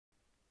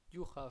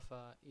you have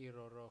a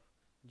error of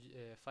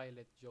filed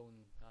join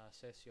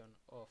session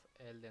of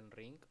Elden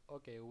Ring.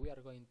 Okay, we are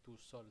going to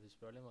solve this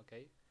problem,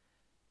 okay,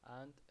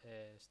 and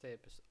step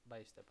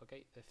by step.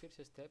 Okay, the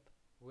first step,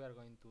 we are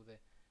going to the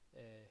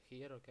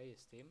here, okay,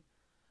 Steam,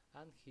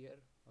 and here,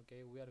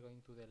 okay, we are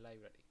going to the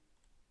library.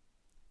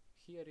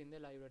 Here in the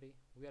library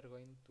we are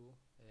going to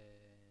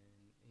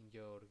in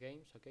your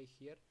games, okay,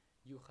 here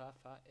you have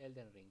a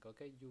Elden Ring,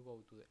 okay, you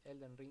go to the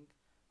Elden Ring,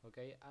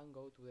 okay, and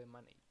go to the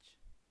manage,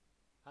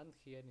 and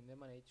here in the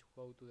manage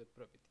go to the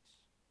properties.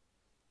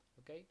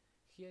 Okay,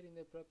 here in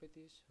the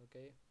properties,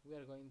 okay, we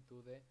are going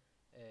to the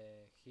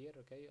here,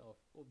 okay, of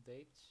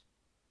updates,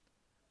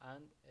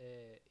 and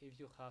if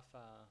you have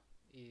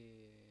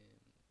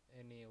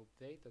any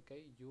update,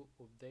 okay, you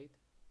update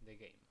the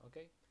game,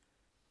 okay,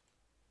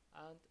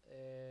 and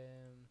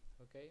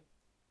okay,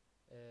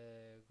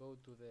 go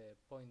to the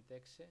point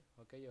exe,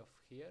 okay, of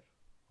here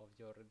of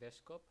your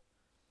desktop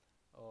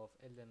of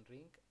Elden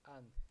Ring,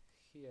 and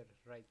here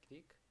right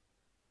click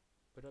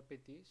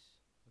properties,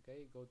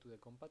 okay, go to the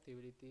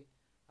compatibility,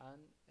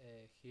 and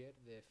here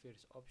the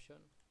first option,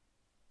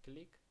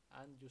 click,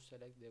 and you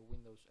select the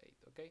Windows 8,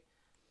 okay,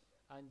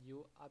 and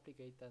you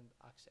applicate and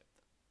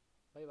accept.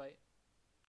 Bye bye.